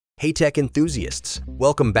Hey tech enthusiasts,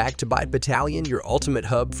 welcome back to Bitbattalion, your ultimate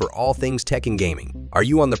hub for all things tech and gaming. Are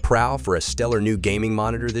you on the prowl for a stellar new gaming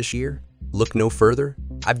monitor this year? Look no further.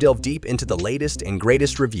 I've delved deep into the latest and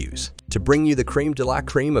greatest reviews to bring you the creme de la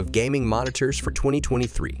creme of gaming monitors for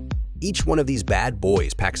 2023. Each one of these bad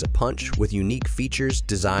boys packs a punch with unique features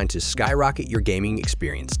designed to skyrocket your gaming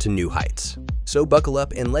experience to new heights. So buckle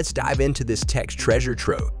up and let's dive into this tech treasure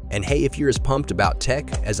trove. And hey, if you're as pumped about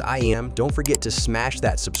tech as I am, don't forget to smash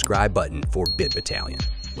that subscribe button for Bitbattalion.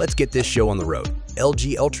 Let's get this show on the road.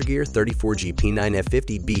 LG UltraGear 34G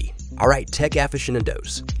P9F50B. Alright, tech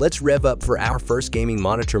aficionados, let's rev up for our first gaming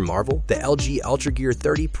monitor marvel, the LG UltraGear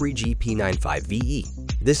 33G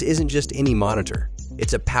P95VE. This isn't just any monitor.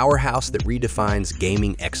 It's a powerhouse that redefines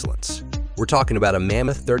gaming excellence. We're talking about a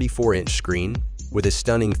mammoth 34-inch screen with a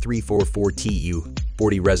stunning 344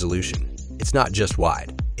 40 resolution. It's not just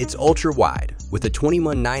wide, it's ultra-wide, with a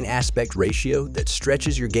 21:9 aspect ratio that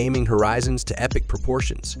stretches your gaming horizons to epic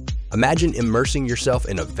proportions. Imagine immersing yourself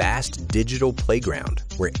in a vast digital playground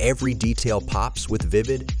where every detail pops with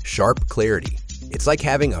vivid, sharp clarity. It's like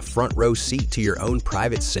having a front row seat to your own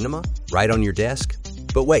private cinema right on your desk.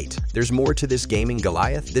 But wait, there's more to this gaming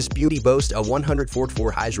Goliath. This beauty boasts a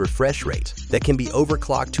 144 Hz refresh rate that can be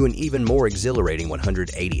overclocked to an even more exhilarating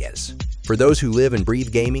 180 Hz. For those who live and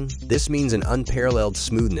breathe gaming, this means an unparalleled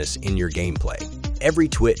smoothness in your gameplay. Every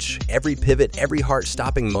twitch, every pivot, every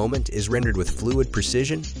heart-stopping moment is rendered with fluid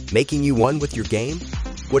precision, making you one with your game.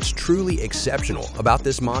 What's truly exceptional about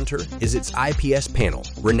this monitor is its IPS panel,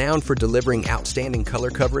 renowned for delivering outstanding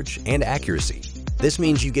color coverage and accuracy. This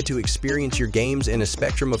means you get to experience your games in a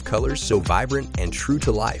spectrum of colors so vibrant and true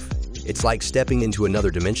to life. It's like stepping into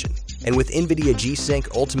another dimension. And with NVIDIA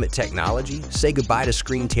G-Sync Ultimate technology, say goodbye to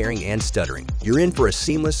screen tearing and stuttering. You're in for a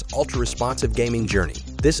seamless, ultra-responsive gaming journey.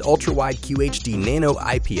 This ultra-wide QHD Nano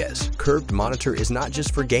IPS curved monitor is not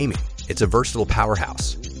just for gaming. It's a versatile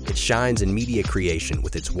powerhouse. It shines in media creation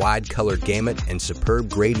with its wide color gamut and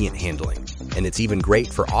superb gradient handling. And it's even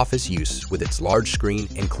great for office use with its large screen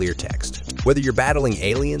and clear text. Whether you're battling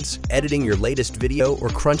aliens, editing your latest video, or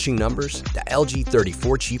crunching numbers, the LG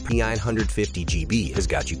 34G P950GB has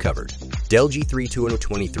got you covered. Dell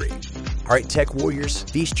G3223. Alright tech warriors,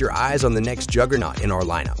 feast your eyes on the next juggernaut in our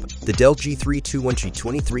lineup. The Dell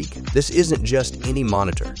G3223Q. This isn't just any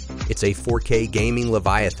monitor. It's a 4K gaming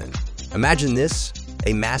leviathan. Imagine this,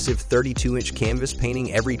 a massive 32-inch canvas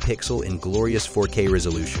painting every pixel in glorious 4K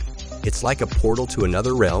resolution. It's like a portal to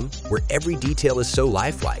another realm where every detail is so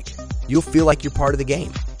lifelike. You'll feel like you're part of the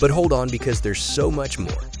game. But hold on, because there's so much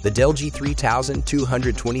more. The Dell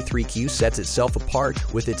G3223Q sets itself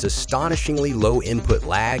apart with its astonishingly low input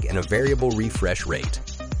lag and a variable refresh rate.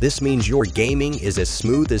 This means your gaming is as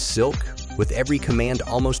smooth as silk, with every command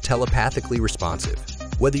almost telepathically responsive.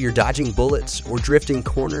 Whether you're dodging bullets or drifting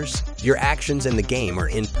corners, your actions and the game are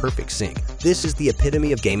in perfect sync. This is the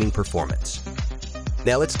epitome of gaming performance.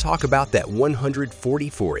 Now let's talk about that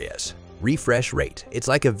 144 Hz refresh rate. It's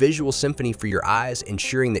like a visual symphony for your eyes,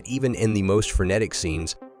 ensuring that even in the most frenetic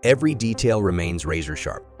scenes, every detail remains razor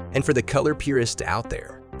sharp. And for the color purists out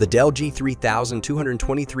there, the Dell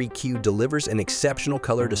G3223Q delivers an exceptional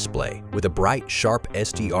color display with a bright, sharp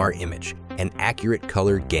SDR image and accurate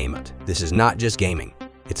color gamut. This is not just gaming.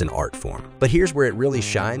 It's an art form. But here's where it really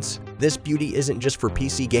shines. This beauty isn't just for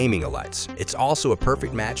PC gaming elites. It's also a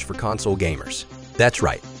perfect match for console gamers. That's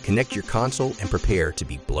right, connect your console and prepare to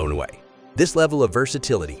be blown away. This level of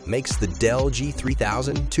versatility makes the Dell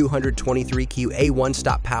G3223Q a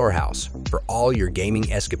one-stop powerhouse for all your gaming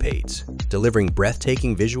escapades, delivering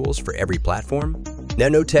breathtaking visuals for every platform. Now,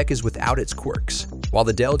 no tech is without its quirks. While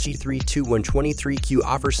the Dell G3223Q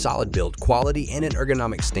offers solid build quality and an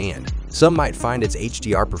ergonomic stand, some might find its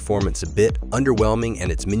HDR performance a bit underwhelming and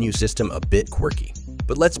its menu system a bit quirky.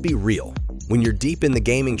 But let's be real. When you're deep in the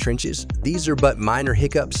gaming trenches, these are but minor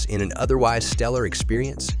hiccups in an otherwise stellar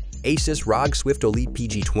experience. ASUS ROG Swift OLED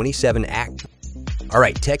PG27Q.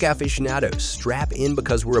 Alright, tech aficionados, strap in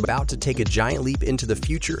because we're about to take a giant leap into the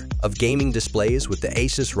future of gaming displays with the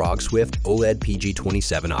ASUS ROG Swift OLED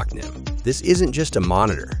PG27Q. This isn't just a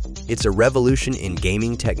monitor, it's a revolution in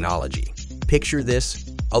gaming technology. Picture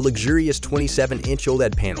this, a luxurious 27-inch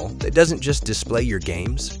OLED panel that doesn't just display your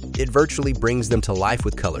games, it virtually brings them to life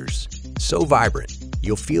with colors. So vibrant,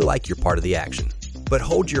 you'll feel like you're part of the action. But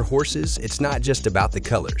hold your horses, it's not just about the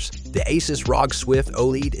colors. The ASUS ROG Swift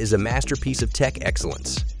OLED is a masterpiece of tech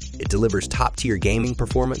excellence. It delivers top-tier gaming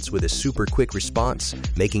performance with a super quick response,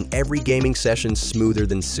 making every gaming session smoother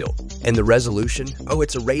than silk. And the resolution? Oh,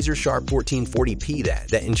 it's a razor-sharp 1440p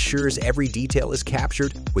that ensures every detail is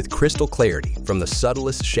captured with crystal clarity, from the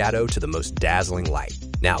subtlest shadow to the most dazzling light.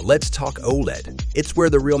 Now let's talk OLED. It's where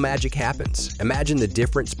the real magic happens. Imagine the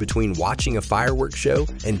difference between watching a fireworks show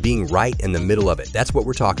and being right in the middle of it. That's what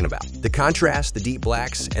we're talking about. The contrast, the deep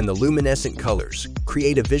blacks, and the luminescent colors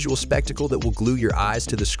create a visual spectacle that will glue your eyes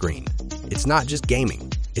to the screen. It's not just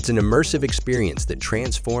gaming. It's an immersive experience that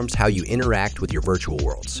transforms how you interact with your virtual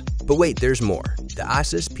worlds. But wait, there's more. The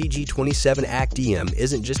ASUS PG27ACDM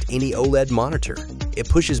isn't just any OLED monitor. It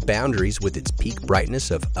pushes boundaries with its peak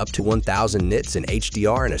brightness of up to 1000 nits in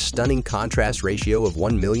HDR and a stunning contrast ratio of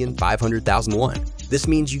 1,500,001. This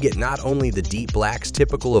means you get not only the deep blacks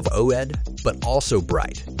typical of OLED, but also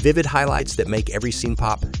bright, vivid highlights that make every scene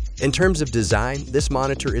pop. In terms of design, this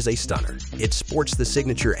monitor is a stunner. It sports the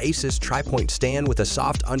signature ASUS tri-point stand with a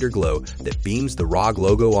soft underglow that beams the ROG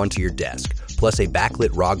logo onto your desk, plus a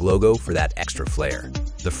backlit ROG logo for that extra flair.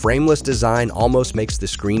 The frameless design almost makes the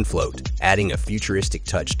screen float, adding a futuristic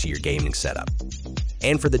touch to your gaming setup.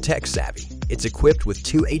 And for the tech-savvy, it's equipped with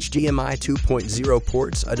two HDMI 2.0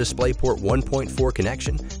 ports, a DisplayPort 1.4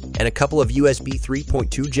 connection, and a couple of USB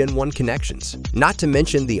 3.2 Gen 1 connections. Not to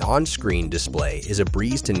mention the on-screen display is a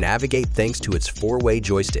breeze to navigate thanks to its 4-way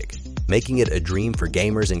joystick, making it a dream for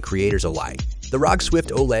gamers and creators alike. The ROG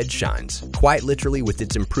Swift OLED shines, quite literally, with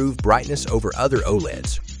its improved brightness over other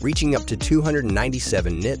OLEDs, reaching up to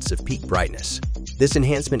 297 nits of peak brightness. This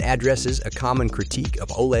enhancement addresses a common critique of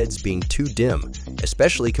OLEDs being too dim,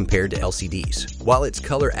 especially compared to LCDs. While its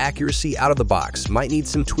color accuracy out of the box might need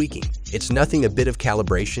some tweaking, it's nothing a bit of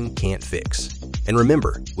calibration can't fix. And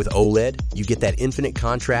remember, with OLED, you get that infinite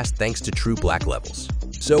contrast thanks to true black levels.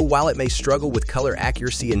 So while it may struggle with color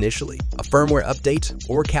accuracy initially, a firmware update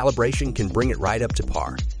or calibration can bring it right up to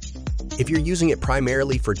par. If you're using it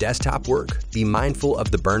primarily for desktop work, be mindful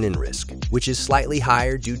of the burn-in risk, which is slightly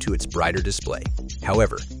higher due to its brighter display.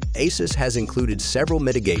 However, ASUS has included several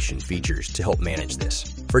mitigation features to help manage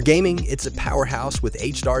this. For gaming, it's a powerhouse with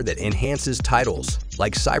HDR that enhances titles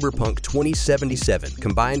like Cyberpunk 2077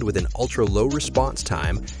 combined with an ultra-low response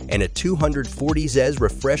time and a 240 Hz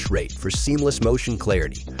refresh rate for seamless motion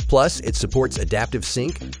clarity. Plus, it supports adaptive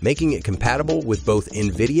sync, making it compatible with both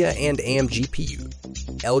NVIDIA and AMD GPU.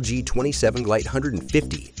 LG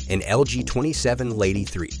 27Lite150 and LG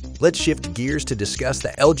 27Lite3. Let's shift gears to discuss the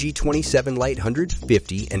LG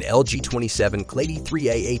 27Lite150 and LG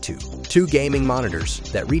 27Lite3A2, two gaming monitors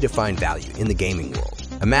that redefine value in the gaming world.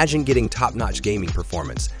 Imagine getting top-notch gaming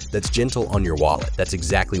performance that's gentle on your wallet. That's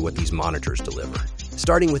exactly what these monitors deliver.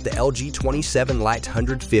 Starting with the LG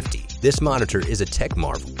 27Lite150, this monitor is a tech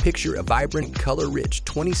marvel. Picture a vibrant, color-rich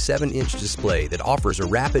 27-inch display that offers a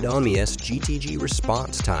rapid OMS GTG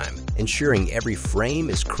response time, ensuring every frame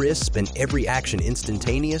is crisp and every action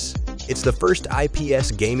instantaneous. It's the first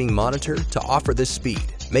IPS gaming monitor to offer this speed,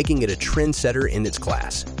 making it a trendsetter in its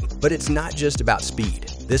class. But it's not just about speed.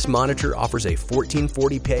 This monitor offers a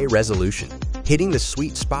 1440p resolution, hitting the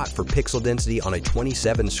sweet spot for pixel density on a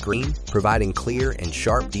 27 screen, providing clear and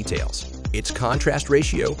sharp details. Its contrast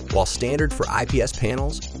ratio, while standard for IPS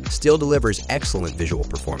panels, still delivers excellent visual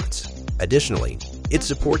performance. Additionally, it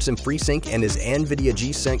supports FreeSync and is NVIDIA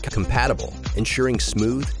G-Sync compatible, ensuring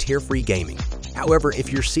smooth, tear-free gaming. However,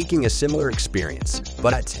 if you're seeking a similar experience,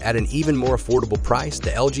 but at an even more affordable price,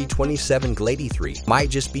 the LG 27Lite3 might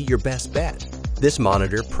just be your best bet. This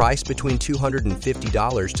monitor, priced between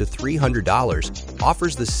 $250 to $300,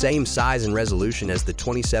 offers the same size and resolution as the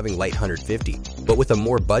 27Lite150, but with a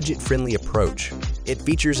more budget-friendly approach. It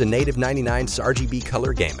features a native 99s RGB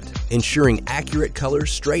color gamut, ensuring accurate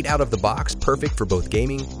colors straight out of the box, perfect for both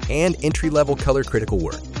gaming and entry-level color-critical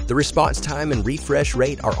work. The response time and refresh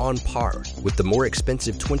rate are on par with the more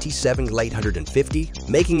expensive 27Lite150,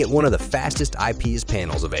 making it one of the fastest IPS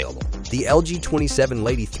panels available. The LG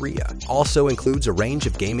 27Lite3 also includes a range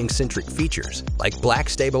of gaming-centric features, like black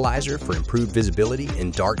stabilizer for improved visibility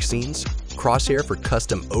in dark scenes, crosshair for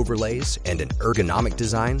custom overlays, and an ergonomic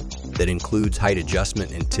design that includes height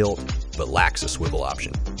adjustment and tilt, but lacks a swivel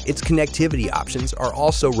option. Its connectivity options are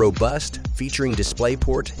also robust, featuring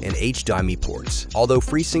DisplayPort and HDMI ports, although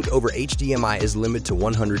FreeSync over HDMI is limited to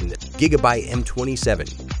 100 Gigabyte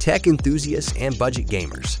M27. Tech enthusiasts and budget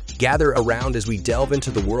gamers, gather around as we delve into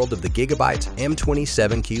the world of the Gigabyte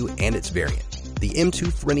M27Q and its variant, the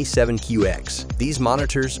M27QX. These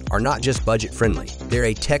monitors are not just budget-friendly, they're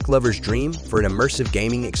a tech lover's dream for an immersive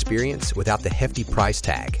gaming experience without the hefty price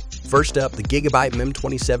tag. First up, the Gigabyte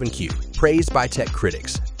M27Q. Praised by tech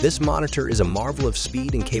critics, this monitor is a marvel of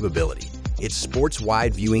speed and capability. It sports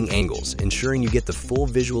wide viewing angles, ensuring you get the full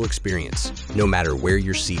visual experience, no matter where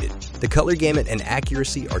you're seated. The color gamut and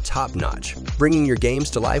accuracy are top-notch, bringing your games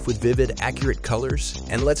to life with vivid, accurate colors.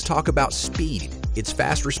 And let's talk about speed. Its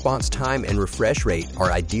fast response time and refresh rate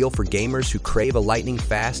are ideal for gamers who crave a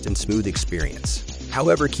lightning-fast and smooth experience.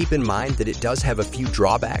 However, keep in mind that it does have a few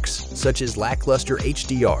drawbacks, such as lackluster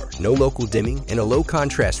HDR, no local dimming, and a low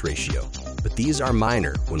contrast ratio. But these are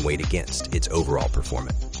minor when weighed against its overall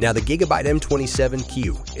performance. Now, the Gigabyte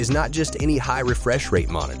M27Q is not just any high refresh rate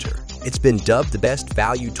monitor. It's been dubbed the best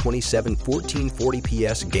value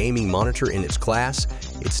 27/1440p gaming monitor in its class.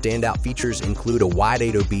 Its standout features include a wide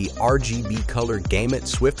 8OB RGB color gamut,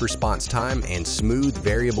 swift response time, and smooth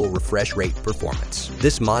variable refresh rate performance.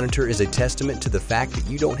 This monitor is a testament to the fact that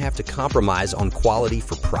you don't have to compromise on quality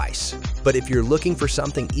for price. But if you're looking for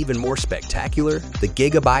something even more spectacular, the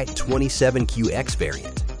Gigabyte 27QX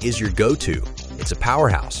variant is your go-to. It's a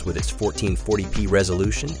powerhouse with its 1440p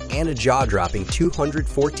resolution and a jaw-dropping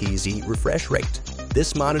 240Hz refresh rate.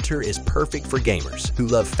 This monitor is perfect for gamers who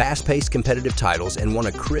love fast-paced competitive titles and want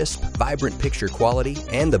a crisp, vibrant picture quality,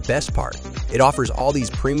 and the best part, it offers all these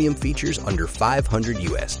premium features under $500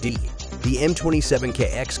 USD. The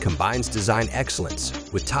M27KX combines design excellence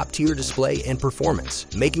with top-tier display and performance,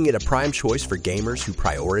 making it a prime choice for gamers who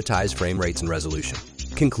prioritize frame rates and resolution.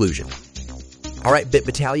 Conclusion. Alright,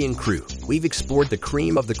 Bitbattalion crew, we've explored the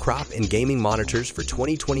cream of the crop in gaming monitors for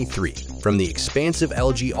 2023, from the expansive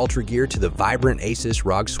LG UltraGear to the vibrant ASUS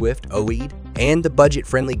ROG Swift OLED and the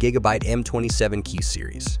budget-friendly Gigabyte M27Q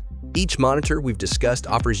series. Each monitor we've discussed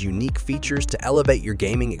offers unique features to elevate your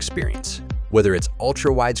gaming experience, whether it's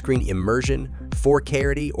ultra-widescreen immersion,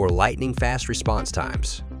 4K, or lightning-fast response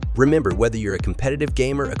times. Remember, whether you're a competitive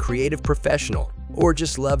gamer, a creative professional, or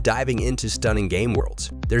just love diving into stunning game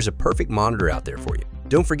worlds, there's a perfect monitor out there for you.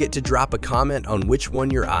 Don't forget to drop a comment on which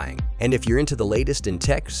one you're eyeing. And if you're into the latest in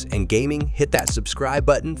techs and gaming, hit that subscribe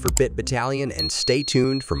button for Bitbattalion and stay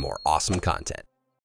tuned for more awesome content.